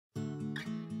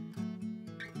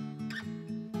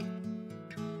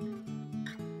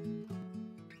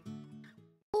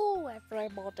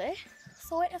everybody.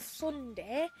 So it is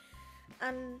Sunday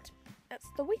and it's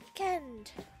the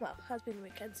weekend. Well, it has been the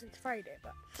weekend since Friday,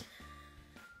 but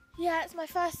yeah, it's my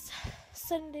first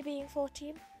Sunday being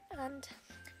 14 and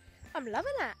I'm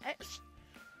loving it.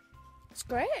 It's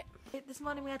great. This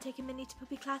morning we are taking Minnie to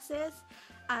puppy classes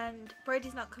and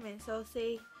Brodie's not coming, so we'll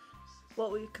see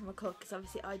what we can record because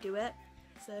obviously I do it.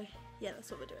 So yeah, that's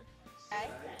what we're doing.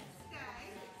 Stay.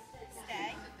 Stay.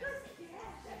 Stay.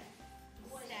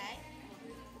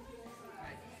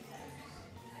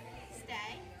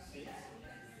 Stay.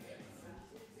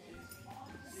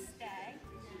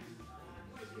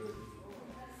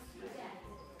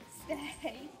 Stay.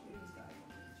 Stay.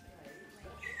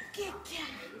 Good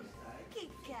girl.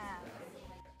 Good girl.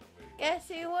 Guess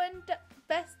who won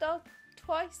best dog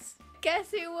twice?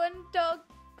 Guess who won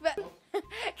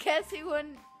Guess who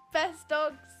won best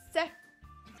dog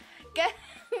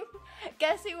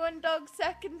Guess who won dog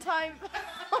second time?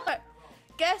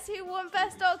 Guess who won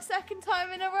best dog second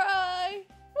time in a row?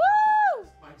 Woo!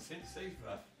 Makes sense,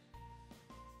 Eva.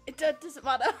 It doesn't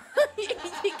matter. You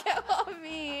get what I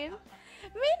mean.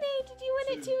 Minnie, did you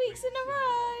win it 2 weeks in a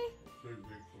row?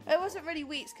 It wasn't really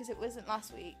weeks because it wasn't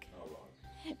last week. Oh,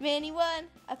 right. Minnie won.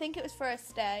 I think it was for a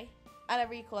stay and a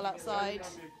recall outside.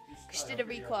 She did a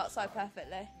recall outside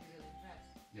perfectly.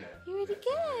 Yeah. You really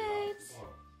good.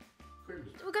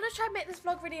 We're gonna try and make this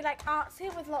vlog really like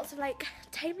artsy with lots of like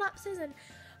time lapses and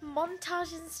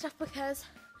montages and stuff because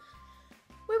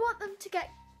we want them to get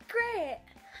great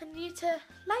and you to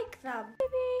like them.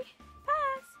 Baby,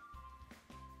 pass.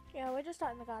 Yeah, we're just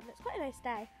starting the garden. It's quite a nice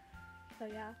day. So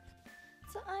yeah.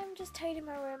 So I'm just tidying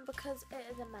my room because it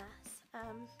is a mess.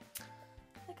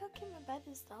 Look how cute my bed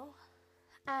is though.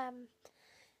 And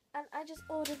I just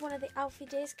ordered one of the Alfie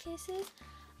Days cases.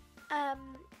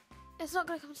 It's not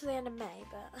going to come to the end of May,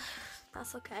 but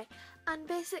that's okay. And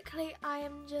basically, I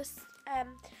am just,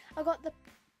 I got the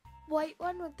white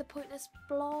one with the pointless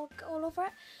blog all over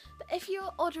it. But if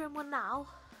you're ordering one now,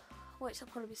 which will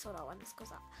probably be sold out when this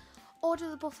goes up, order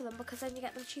the both of them because then you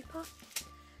get them cheaper.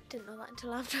 Didn't know that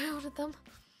until after I ordered them.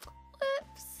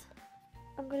 Whoops.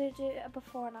 I'm going to do a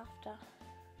before and after.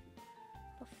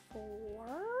 Before.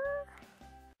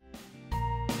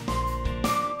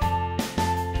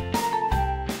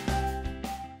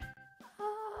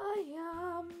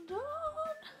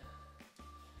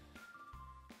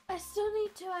 I still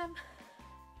need to,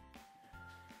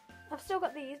 I've still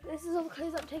got these. This is all the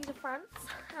clothes I'm taking to France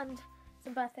and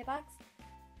some birthday bags.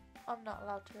 I'm not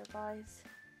allowed to revise.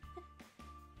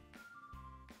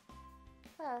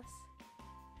 First,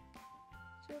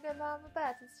 should we go lie on my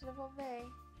bed instead of on me?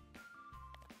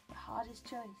 The hardest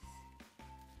choice.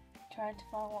 Trying to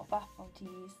find what bathroom to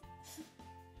use.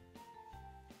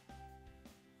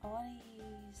 I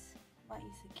might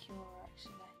use the Cure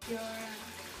actually.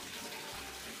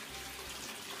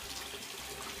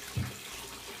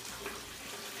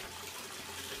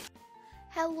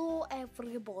 Hello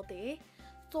everybody.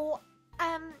 So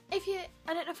if you,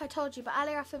 I don't know if I told you, but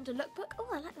earlier I filmed a lookbook. Oh,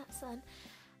 I like that sun.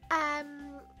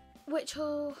 Which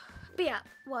will be up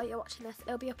while you're watching this.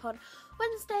 It'll be up on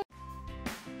Wednesday.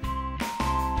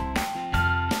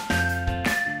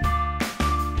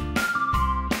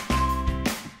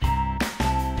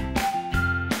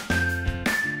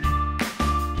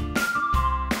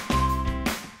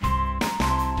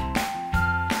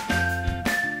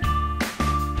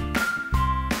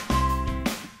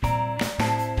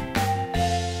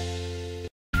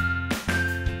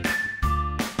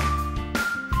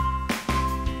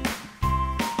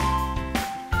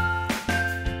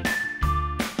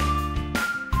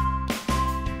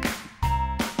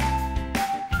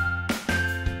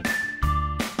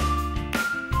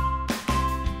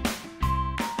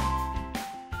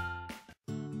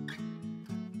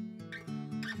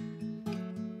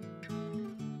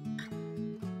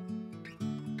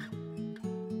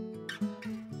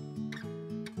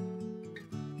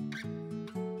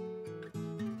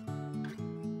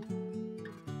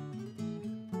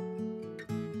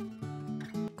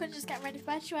 Just getting ready for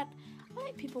bed. She went, I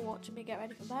like people watching me get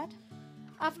ready for bed.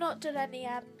 I've not done any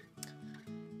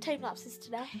time lapses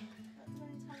today.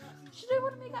 Should I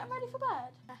want me getting ready for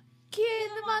bed? Cue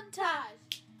the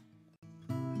montage.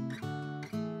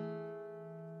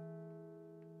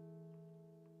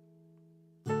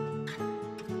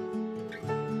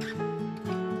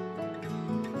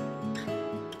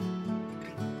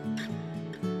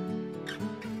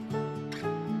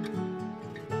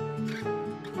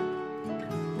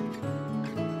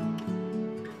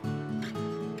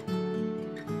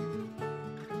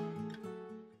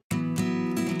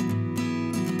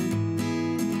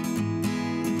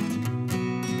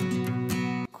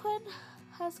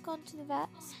 has gone to the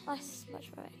vets. I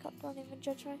smudged my makeup, don't even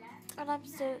judge me. And I'm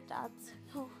still at Dad's.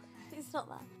 Oh, it's not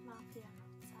that.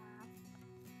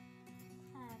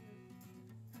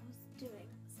 I was doing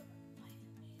some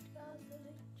handmade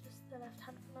gardening, just the left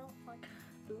hand for now, like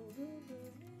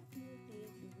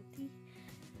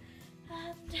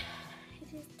and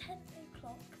it is 10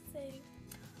 o'clock, so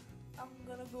I'm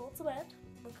gonna go to bed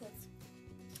because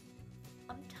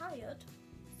I'm tired.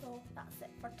 So that's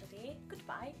it for today.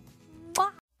 Goodbye.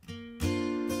 Mwah!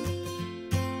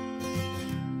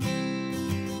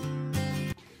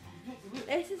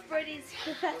 This is Brodie's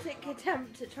pathetic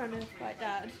attempt at trying to fight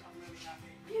Dad.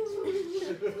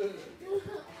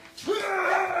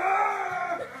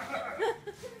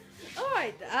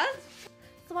 Alright, Dad.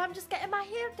 So I'm just getting my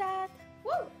hair done.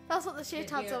 Woo! That's what the shoe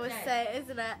tabs always say,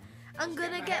 isn't it? I'm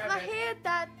gonna get my hair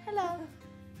done. Hello.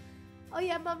 Oh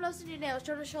yeah, Mum loves the new nails.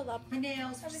 Do you want to show them? The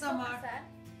nails for summer.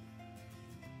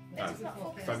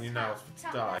 Done your nails for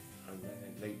today. And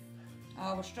then leave.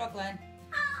 Oh, we're struggling.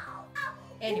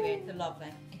 Anyway, they're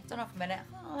lovely. Turn off a minute.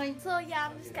 Hi. So yeah,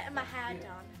 I'm just getting my hair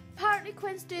done. Apparently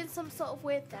Quinn's doing some sort of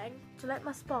weird thing. Do you like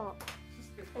my spot?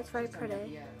 It's very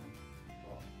pretty.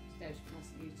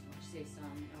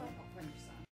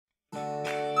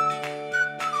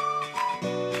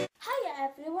 Hiya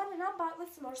everyone, and I'm back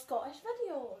with some more Scottish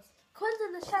videos. Quinn's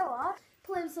in the shower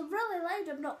playing some really loud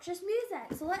obnoxious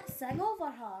music, so let's sing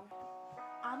over her.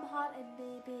 I'm hunting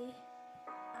baby,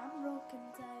 I'm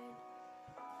broken down.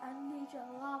 I need your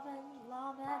loving, I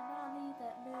need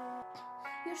it now.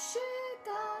 Your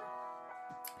sugar,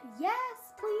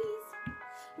 yes please.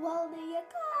 Well, do you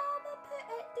come and put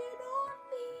it down on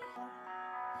me?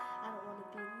 I don't want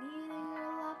to be needing your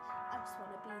love, I just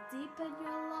want to be deep in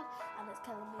your love, and it's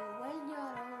killing me when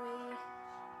you're away.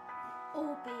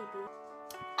 Oh baby,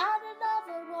 and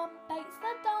another one bites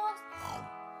the dust.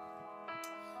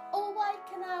 Oh, why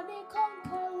can I not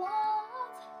conquer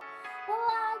love? Well,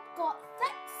 I've got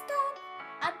thick skin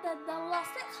and an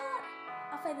elastic heart.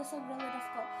 I find this song really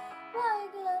difficult.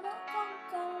 Why can I not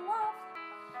conquer love?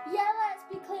 Yeah, let's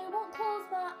be clear, won't close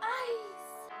my eyes.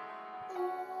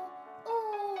 Oh, oh,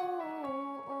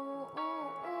 oh, oh,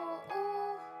 oh,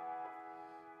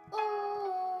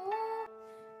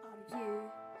 oh.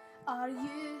 Are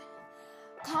you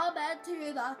coming to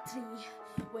the tree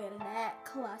with a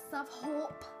necklace of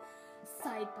hope,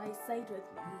 side by side with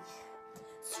me?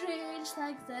 Strange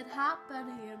things that happen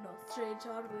here, no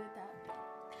stranger would that be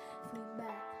if we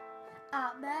met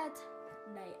at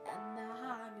midnight in the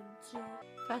hanging tree.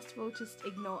 First of all, just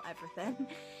ignore everything.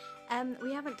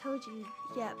 We haven't told you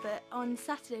yet, but on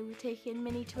Saturday we're taking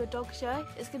Minnie to a dog show.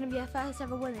 It's going to be our first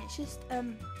ever one. It's just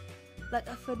like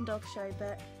a fun dog show,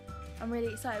 but I'm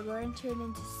really excited. We're entering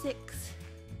into six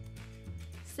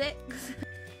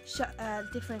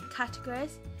different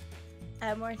categories.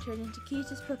 We're entering into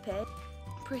cutest puppy,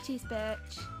 prettiest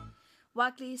bitch,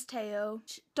 waggly's tail,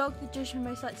 dog the judge would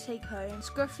most like to take home,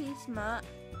 scruffy smut,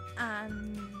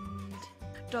 and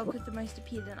dog with the most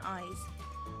appealing eyes.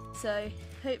 So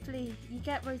hopefully you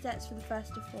get rosettes for the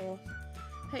first to fourth.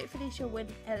 Hopefully she'll win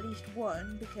at least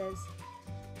one, because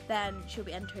then she'll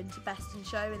be entering to best in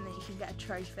show and then you can get a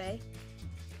trophy.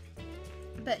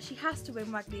 But she has to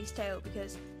win waggly's tail,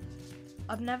 because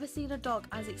I've never seen a dog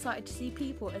as excited to see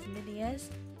people as Minnie is.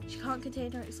 She can't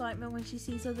contain her excitement when she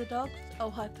sees other dogs. Oh,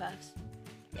 hi Puffs.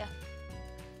 Yeah.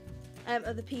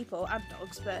 Other people and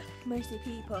dogs, but mostly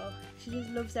people. She just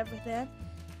loves everything.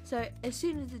 So as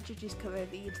soon as the judges come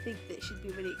over, you'd think that she'd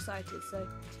be really excited. So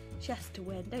she has to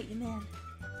win, don't you, man?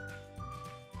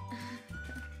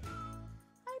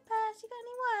 Hi Puffs, you got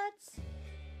any words?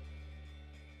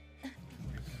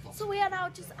 So we are now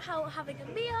just out having a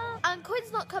meal, and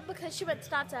Quinn's not come because she went to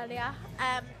Dad's earlier,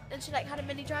 and she like had a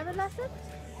mini driving lesson,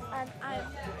 and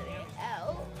I'm really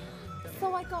ill.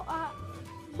 So I got a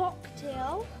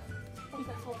mocktail, if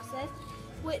it focuses,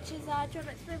 which is, do you want to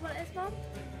explain what it is, Mum?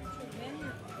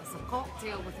 It's a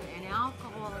cocktail without any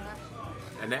alcohol in it.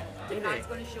 And that, did Dad's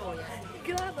going to show you.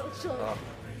 Grab it, show Oh,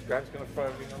 Dad's going to throw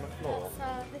everything on the floor.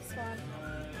 It's this one.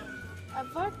 A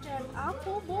virgin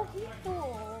apple mojito.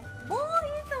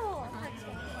 Mojito!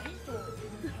 Mojito.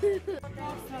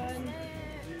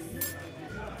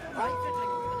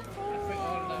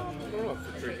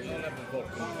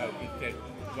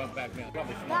 That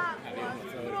was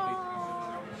wrong.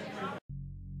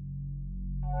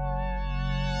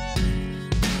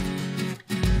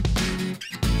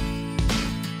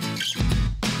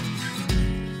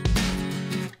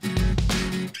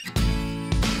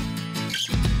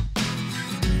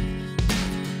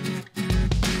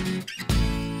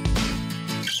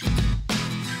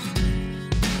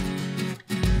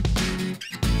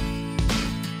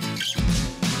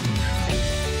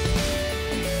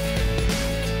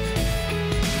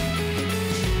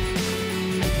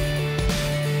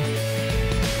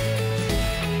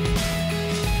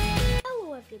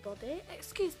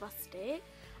 excuse my state.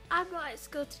 I'm not at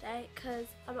school today because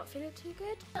I'm not feeling too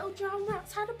good. Little drown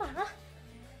outside a banner.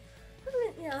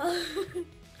 Yeah.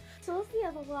 So what's the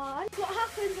other one? What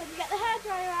happens when you get the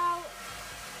hairdryer out?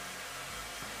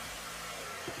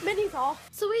 Minnie's off.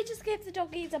 So we just gave the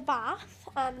doggies a bath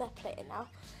and they're playing now.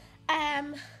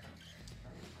 And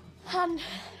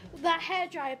that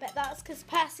hairdryer bit, that's because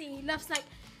Percy loves like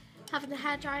having the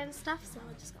hairdryer and stuff, so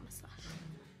I just got my slush.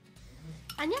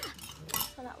 And yeah,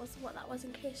 so that was what that was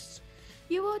in case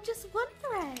you were just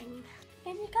wondering.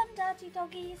 In you come, dirty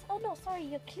doggies. Oh no, sorry,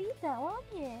 you're clean now,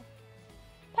 aren't you?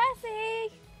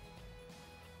 Percy!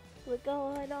 We're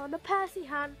going on a Percy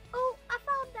hunt. Oh, I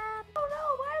found them. Oh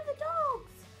no, where are the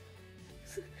dogs?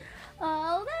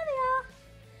 Oh, there they are.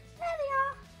 There they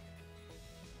are.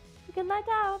 You can lie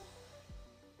down.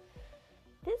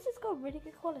 This has got really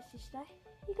good quality today.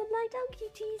 You can lie down,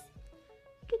 cuties.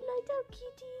 You can lie down,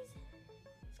 cuties.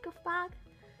 Scuff bag.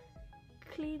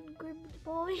 Clean, groomed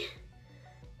boy.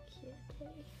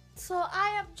 Cutie. So I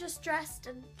am just dressed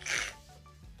and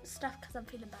stuff because I'm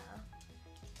feeling better.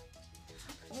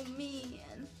 Oh,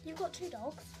 man. You've got 2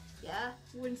 dogs. Yeah,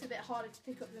 one's a bit harder to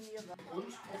pick up than the other.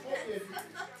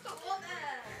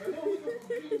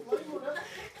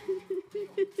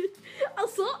 I'll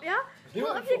sort ya.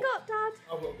 What have you got, Dad?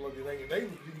 I've got bloody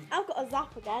 99. I've got a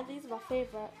Zap again. These are my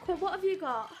favourite. Quinn, what have you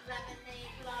got?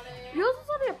 Yours is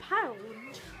only £1.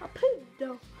 A pound,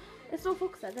 though. It's not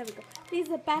focusing. There we go. These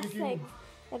are the best things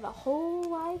in the whole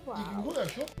wide world.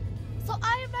 So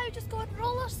I am now just going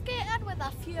roller skating with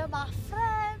a few of my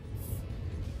friends.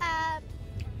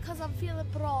 Because I'm feeling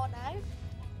bra now.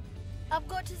 I'm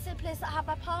going to the same place that I had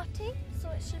my party, so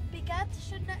it should be good,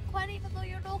 shouldn't it, Quinn, even though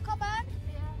you're not coming?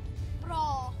 Yeah.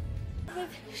 Bra. With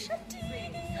Shanti.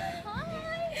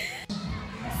 Hi.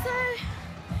 So,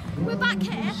 we're back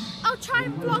here. I'll try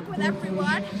and vlog with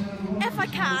everyone, if I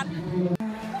can.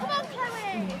 Come on,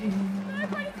 Chloe.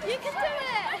 You can do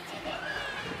it.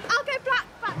 I'll go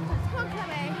backwards. Come on,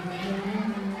 Chloe.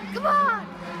 Come on.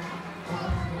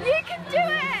 You can do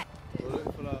it.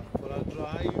 For a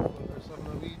drive, for some a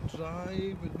wee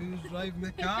drive, and who's driving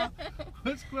the car?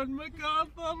 It's Quinn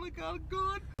MacArthur, look how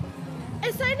good!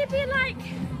 It's only been like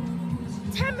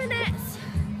 10 minutes.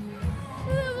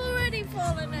 I've already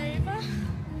fallen over.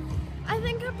 I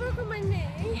think I've broken my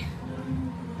knee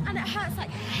and it hurts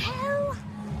like hell.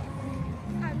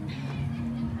 And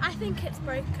I think it's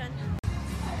broken.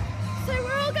 So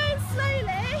we're all going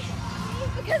slowly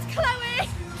because Chloe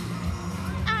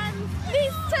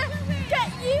needs to get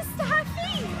used to her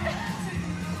feet.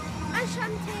 And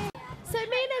Shanti. So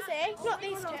me and Izzy, not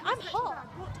these two, I'm hot.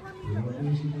 What time are you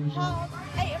going? Hot,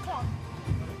 8 o'clock.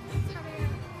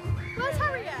 Where's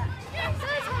Harriet? Where's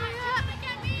Harriet?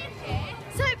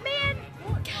 So me and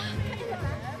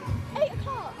 8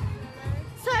 o'clock.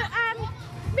 So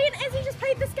me and Izzy just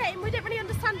played this game. We didn't really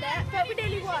understand it, but we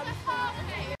nearly won.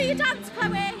 Do you dance,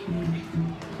 Chloe?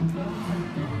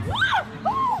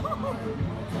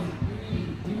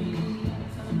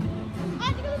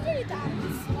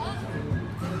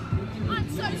 I'm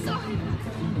so sorry.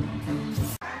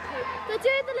 They're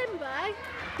doing the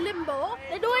limbo.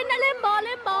 They're doing the limbo.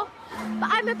 But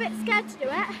I'm a bit scared to do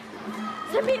it.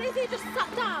 So me and Izzy just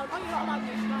sat down. Oh, you're not allowed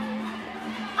to.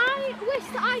 I wish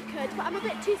that I could, but I'm a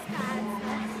bit too scared.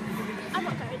 So I'm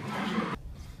not going to.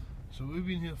 So we've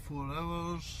been here 4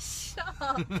 hours. Shut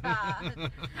up,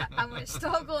 Dad. And we're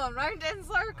still going round in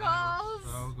circles.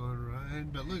 Still going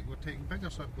round, but look, we're taking bigger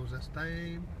circles this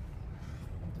time.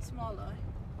 Smaller.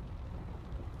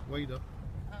 Wider.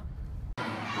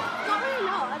 Not really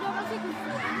long. I don't know if you can see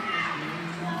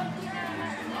it.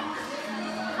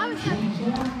 How is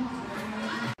that?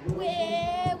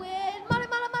 We're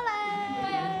Molly.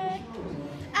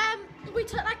 We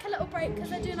took like a little break because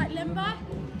they're doing like limbo.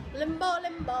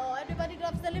 Everybody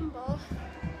loves the limbo.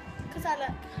 Because I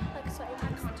look like a sweaty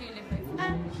man. Can't do limbo.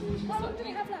 How long do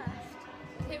we have left?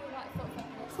 Here we're like 45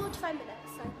 minutes. 45 minutes,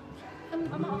 so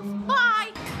I'm off.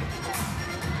 Bye!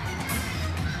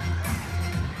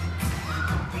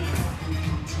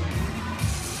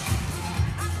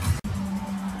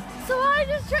 So I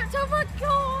just tripped over a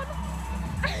corn.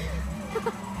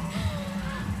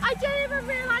 I didn't even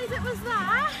realise it was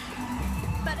there,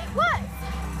 but it was.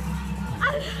 I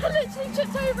literally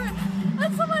tripped over it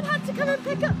and someone had to come and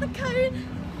pick up the cone.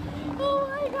 Oh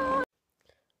my god.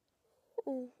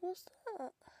 Oh, what's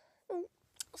that? Oh,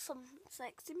 some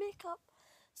sexy makeup.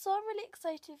 So I'm really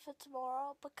excited for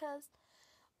tomorrow because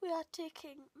we are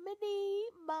taking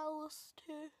Minnie Mouse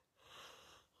to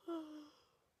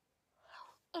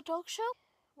a dog show.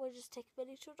 We're just taking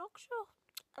Minnie to a dog show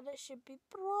and it should be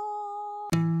bra.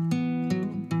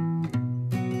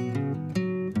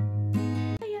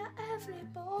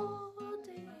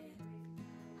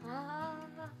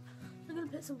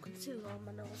 put some concealer on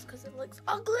my nose because it looks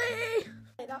ugly.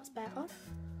 Okay, that's better. My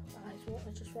eyes water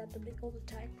just randomly all the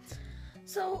time.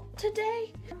 So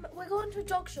today, we're going to a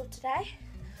dog show today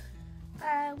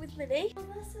with Minnie. And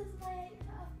this is my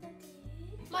outfit of the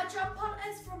day. My jumper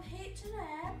is from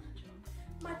H&M.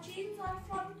 My jeans are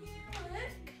from New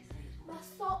Look. My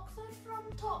socks are from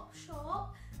Topshop.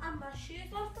 And my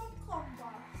shoes are from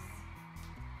Converse.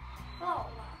 Oh,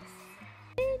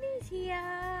 Minnie's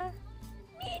here.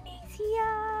 Minnie's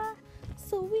here.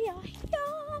 So we are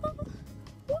here.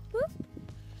 Whoop whoop.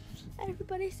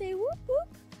 Everybody say whoop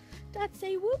whoop. Dad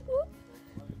say whoop whoop.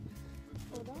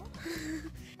 Hold on.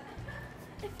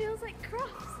 It feels like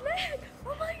crafts. Look!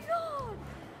 Oh my god!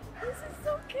 This is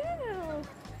so cool.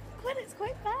 Quinn, it's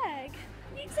quite big.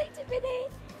 Are you excited, Minnie?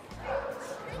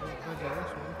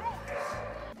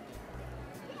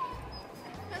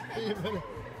 Hey, Minnie.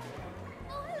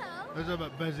 Oh, hello. It's a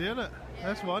bit busy, isn't it?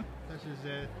 Yeah. This one. This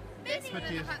is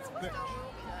prettiest bit.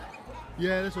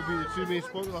 Yeah, this will be the two-main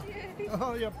smuggler.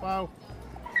 Oh, yeah, pal.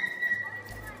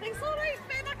 It's alright,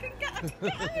 Ben, I can get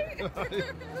out.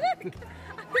 Look!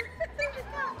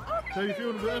 How you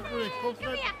feeling about this, Minnie? Come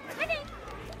Confident? here, Minnie.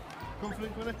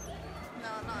 Confident, Minnie? No,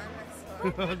 not in this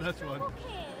one. This one.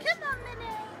 Okay. Come on,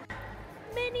 Minnie.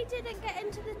 Minnie didn't get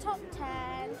into the top 10.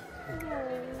 No.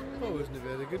 Oh, wasn't it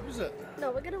very good, was it?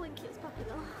 No, we're going to win Cute's puppy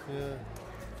though. Yeah.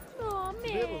 Oh,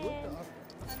 You never looked Minnie. at her.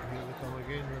 Here they come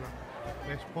again with a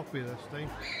best puppy this time.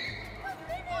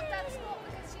 Oh, that's not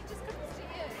because she just comes to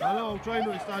you. I know, I'll try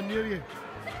not to stand near you.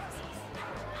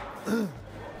 That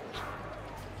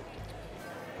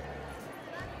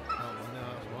one there,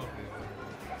 that's my favourite.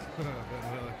 I don't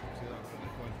really see that pretty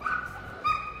fun.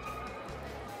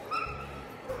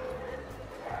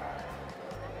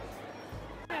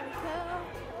 There we go.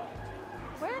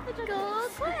 Where are the judges? Go,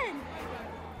 Quinn.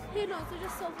 Who knows, they're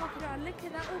just sort of walking around. Look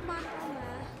at that old man down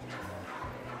there.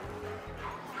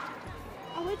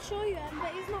 I would show you him,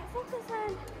 but he's not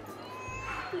focusing.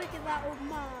 Look at that old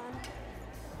man.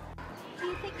 Do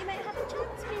you think you might have a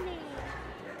chance, Minnie?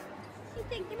 Do you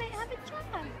think you might have a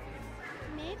chance?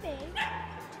 Maybe.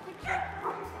 Get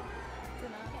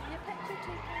your picture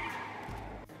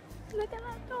taken. Look at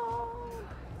that dog.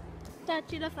 Dad,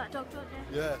 you love that dog, don't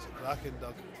you? Yeah, it's a cracking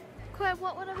dog. Quinn,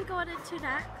 what one are we going into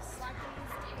next?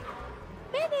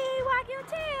 Minnie, wag your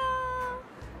tail!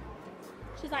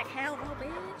 She's like, hell no,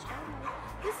 bitch, hell no.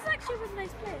 This is actually a really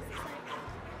nice place. It's like,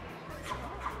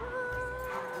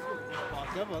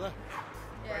 Back ever, eh?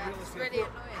 Yeah, it's really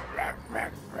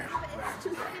annoying.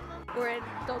 We're in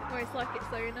dog noise like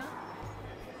it's owner.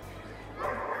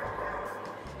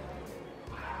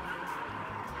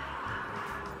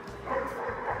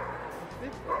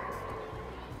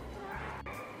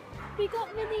 we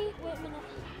got Minnie, wait a minute.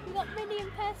 We got Minnie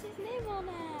and Percy's name on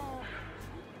it.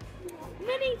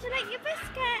 Minnie, do you like your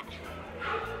biscuit?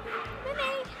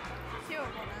 Minnie, Sure,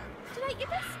 do you like your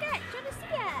biscuit? Do you want to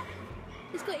see it?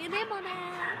 It's got your name on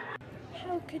it.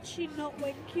 How could she not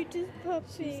win Cutest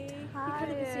puppy? You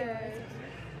couldn't be serious.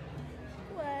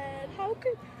 When? How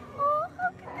could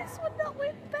this one not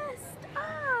win best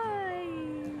eye?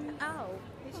 Ow.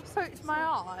 You just poked my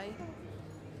eye.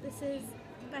 This is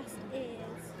best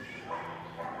ears.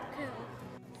 Cool.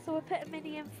 So we're putting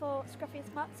Minnie in for Scruffy's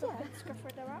mat, so we're putting Scruffer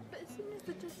in her up. But as soon as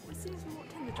we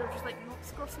walked in, the judge was like, not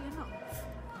scruffy enough.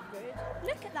 Good.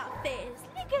 Look at that face.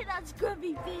 Look at that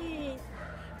scruffy face.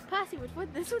 Percy would win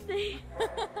this, wouldn't he?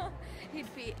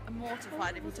 He'd be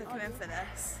mortified if we took him in for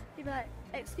this. He'd be like,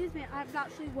 excuse me, I'm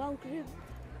naturally well groomed.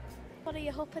 What are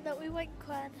you hoping that we win,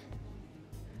 Quinn?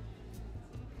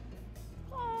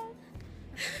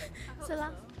 So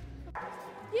last.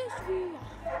 Yes, we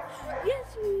are.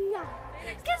 Yes, we are.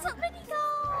 Guess what Minnie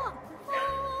got?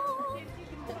 Oh.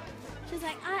 She's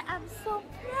like, I am so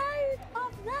proud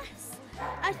of this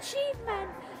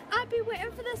achievement. I've been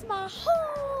waiting for this my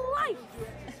whole life.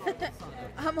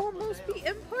 I'm almost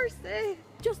beating Percy.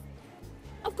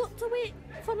 I've got to wait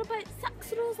for about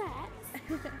 6 rosettes.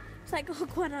 It's like, oh,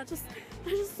 Gwen, I just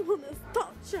want to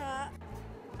touch it.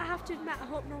 I have to admit, I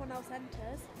hope no one else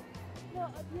enters. No,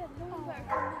 yeah, no one better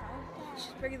come now.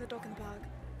 She's bringing the dog in the bag.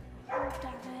 Oh,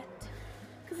 damn it.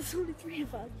 Because there's only 3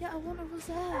 of us. Yeah, I want a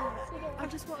rosette. So do I. I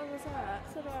just want a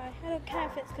rosette. So do I. I don't care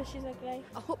if it's because she's ugly.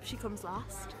 I hope she comes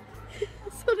last.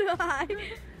 So do I.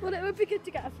 Well, it would be good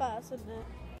to get her first, wouldn't it?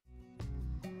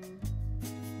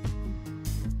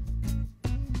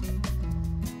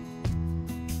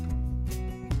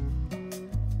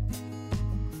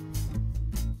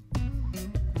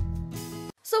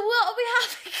 So what are we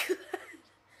having?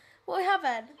 What are we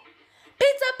having?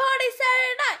 Pizza party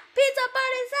Saturday night! Pizza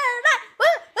party Saturday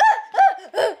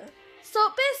night! So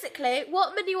basically,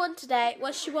 what Minnie won today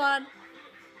was she won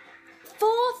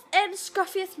Fourth in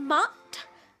scruffiest mutt,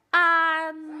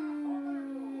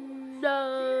 and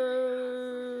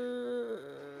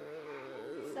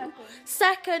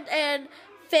second in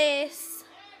face.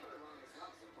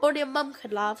 Only a mum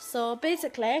could laugh. So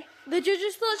basically, the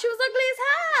judges thought she was ugly as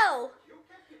hell.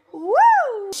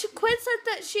 Woo! Quinn said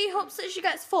that she hopes that she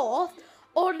gets fourth,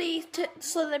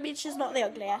 so that means she's not the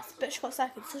ugliest, but she got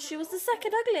second, so she was the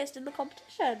second ugliest in the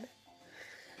competition.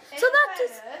 So that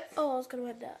is. Oh, I was gonna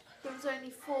win that. There was only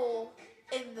 4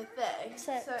 in the thing.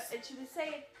 Six. So, and she was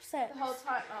saying Six. the whole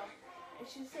time. And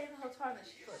she was saying the whole time that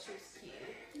she thought she was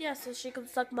cute. Yeah, so she can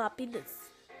suck my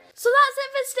penis. So that's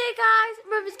it for today, guys.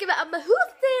 Remember to give it a massive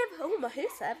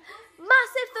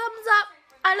thumbs up.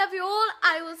 I love you all.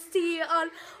 I will see you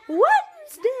on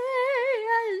Wednesday.